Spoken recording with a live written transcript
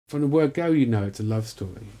from the word go, you know it's a love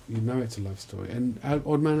story. You know it's a love story. And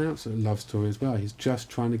Odd Man Out's a love story as well. He's just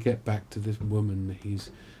trying to get back to this woman that he's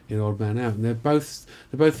in Odd Man Out. And they're both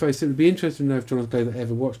very similar. It'd be interesting to know if Jonathan Glazer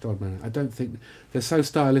ever watched Odd Man Out. I don't think they're so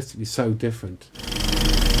stylistically so different.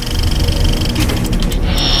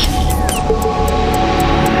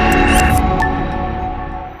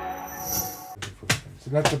 So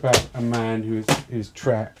that's about a man who's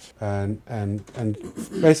trapped and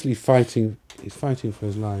basically fighting. He's fighting for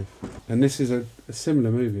his life. And this is a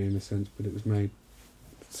similar movie in a sense, but it was made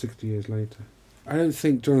 60 years later. I don't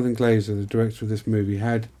think Jonathan Glazer, the director of this movie,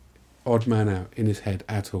 had Odd Man Out in his head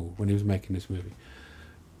at all when he was making this movie.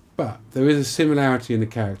 But there is a similarity in the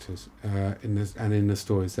characters in this and in the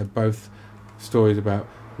stories. They're both stories about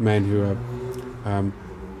men who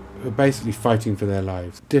are basically fighting for their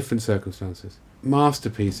lives, different circumstances.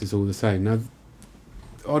 Masterpiece is all the same. Now,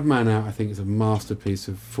 Odd Man Out, I think, is a masterpiece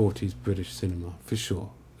of 40s British cinema, for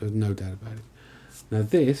sure. There's no doubt about it. Now,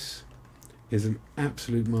 this is an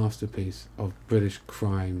absolute masterpiece of British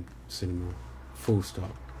crime cinema, full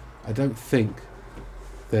stop. I don't think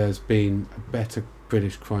there's been a better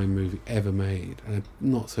British crime movie ever made, and I'm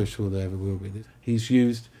not so sure there ever will be. He's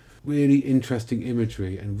used really interesting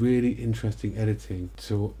imagery and really interesting editing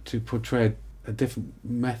to portray a different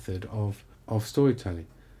method of storytelling.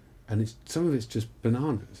 And some of it's just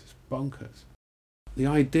bananas, it's bonkers. The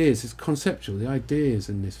ideas, it's conceptual, the ideas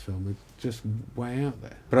in this film are just way out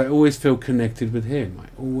there. But I always feel connected with him. I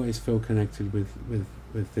always feel connected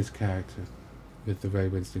with this character, with the Ray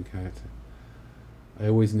Winstone character. I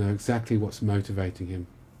always know exactly what's motivating him.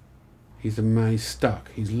 He's a man, he's stuck,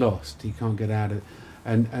 he's lost, he can't get out of it.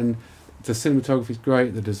 And the cinematography's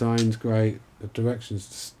great, the design's great, the direction's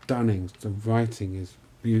stunning, the writing is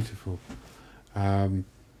beautiful.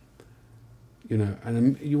 You know,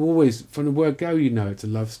 and you always, from the word go, you know it's a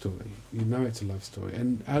love story. You know it's a love story.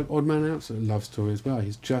 And Odd Man Out's a love story as well.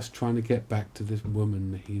 He's just trying to get back to this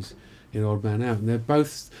woman that he's in Odd Man Out. And they're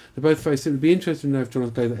both very similar. It'd be interesting to know if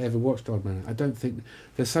Jonathan Glazer ever watched Odd Man Out. I don't think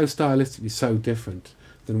they're so stylistically so different.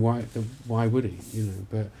 Then why would he? You know,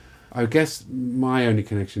 but I guess my only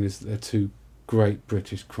connection is that they're two great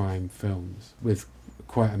British crime films with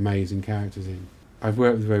quite amazing characters in. I've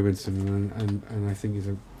worked with Ray Winstone and I think he's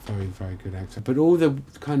a very, very good actor. But all the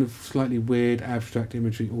kind of slightly weird abstract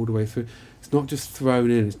imagery all the way through, it's not just thrown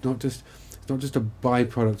in, it's not just a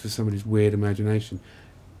byproduct of somebody's weird imagination.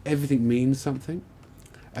 Everything means something.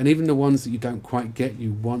 And even the ones that you don't quite get,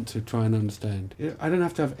 you want to try and understand. I don't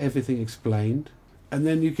have to have everything explained. And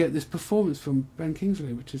then you get this performance from Ben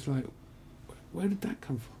Kingsley, which is like, where did that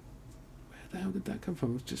come from? Where the hell did that come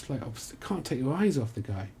from? It's just like, you can't take your eyes off the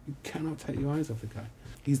guy. You cannot take your eyes off the guy.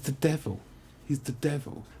 He's the devil. He's the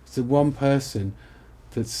devil. It's the one person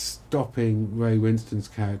that's stopping Ray Winstone's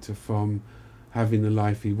character from having the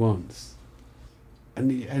life he wants. And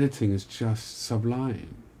the editing is just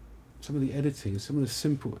sublime. Some of the editing, some of the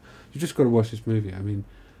simple... You've just got to watch this movie. I mean,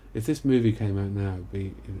 if this movie came out now,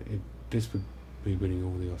 this would be winning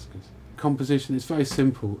all the Oscars. Composition is very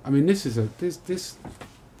simple. I mean, this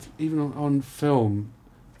even on film,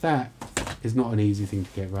 that is not an easy thing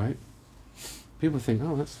to get right. People think,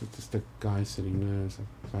 oh, that's just a guy sitting there as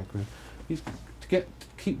a background. To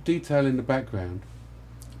keep detail in the background,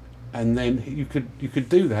 and then you could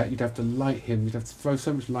do that. You'd have to light him. You'd have to throw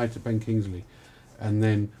so much light at Ben Kingsley, and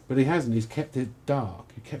then, but he hasn't. He's kept it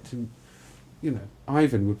dark. He kept him. You know,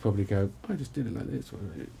 Ivan would probably go, I just did it like this, or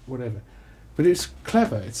whatever. But it's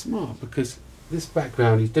clever. It's smart because this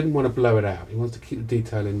background, he didn't want to blow it out. He wants to keep the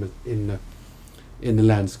detail in the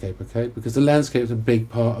landscape. Okay, because the landscape is a big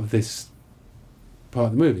part of this. Part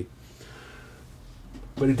of the movie,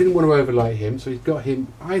 but he didn't want to overlight him, so he's got him.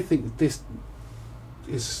 I think this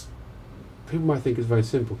is, people might think it's very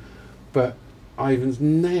simple, but Ivan's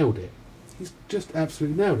nailed it. He's just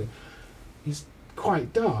absolutely nailed it. He's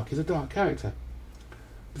quite dark. He's a dark character.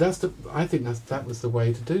 But I think that was the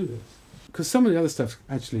way to do this. Because some of the other stuff,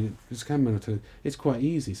 actually, it's quite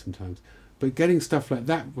easy sometimes. But getting stuff like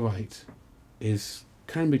that right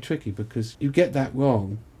can be tricky because you get that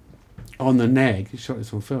wrong. On the neg, he shot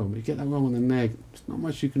this on film. You get that wrong on the neg, there's not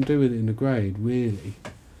much you can do with it in the grade, really.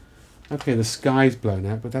 Okay, the sky's blown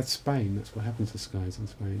out, but that's Spain. That's what happens to skies in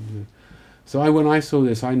Spain. You know. So when I saw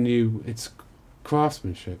this, I knew it's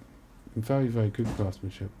craftsmanship, very, very good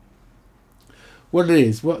craftsmanship. What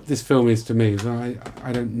this film is to me, is I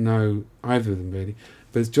don't know either of them really,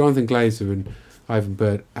 but it's Jonathan Glazer and Ivan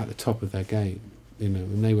Bird at the top of their game. You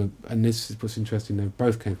know, and this is what's interesting. They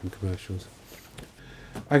both came from commercials.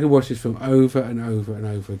 I could watch this film over and over and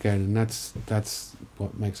over again, and that's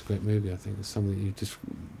what makes a great movie. I think it's something that you're just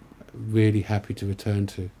really happy to return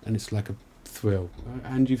to, and it's like a thrill,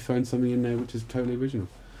 and you've thrown something in there which is totally original,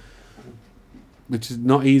 which is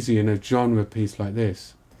not easy in a genre piece like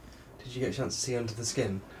this. Did you get a chance to see Under the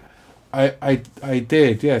Skin? I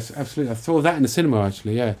did, yes, absolutely. I saw that in the cinema,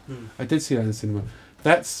 actually, yeah. I did see that in the cinema.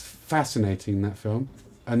 That's fascinating, that film.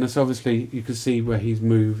 And that's obviously, you can see where he's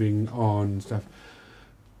moving on and stuff.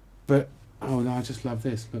 But, oh no, I just love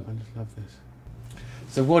this. Look, I just love this.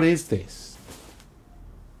 So what is this?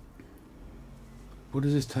 What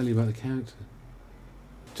does this tell you about the character?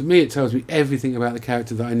 To me, it tells me everything about the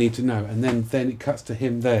character that I need to know. And then it cuts to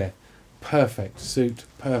him there. Perfect, suit,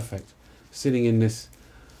 perfect. Sitting in this...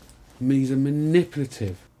 He's a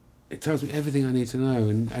manipulative. It tells me everything I need to know,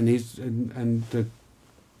 and he's Jonathan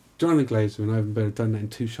Glazer and Ivan Berg have done that in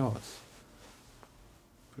 2 shots.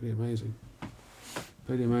 Pretty amazing.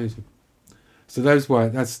 Pretty amazing. So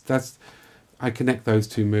that's I connect those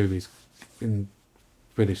 2 movies in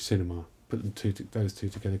British cinema. Put those two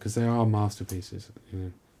together because they are masterpieces. You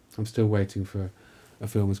know, I'm still waiting for a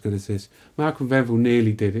film as good as this. Malcolm Venville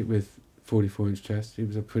nearly did it with 44-inch Chest. It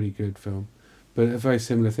was a pretty good film. But a very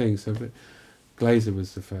similar thing. So, but Glazer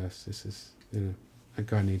was the first. This is, you know, that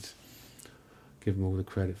guy needs to give him all the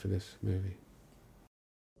credit for this movie.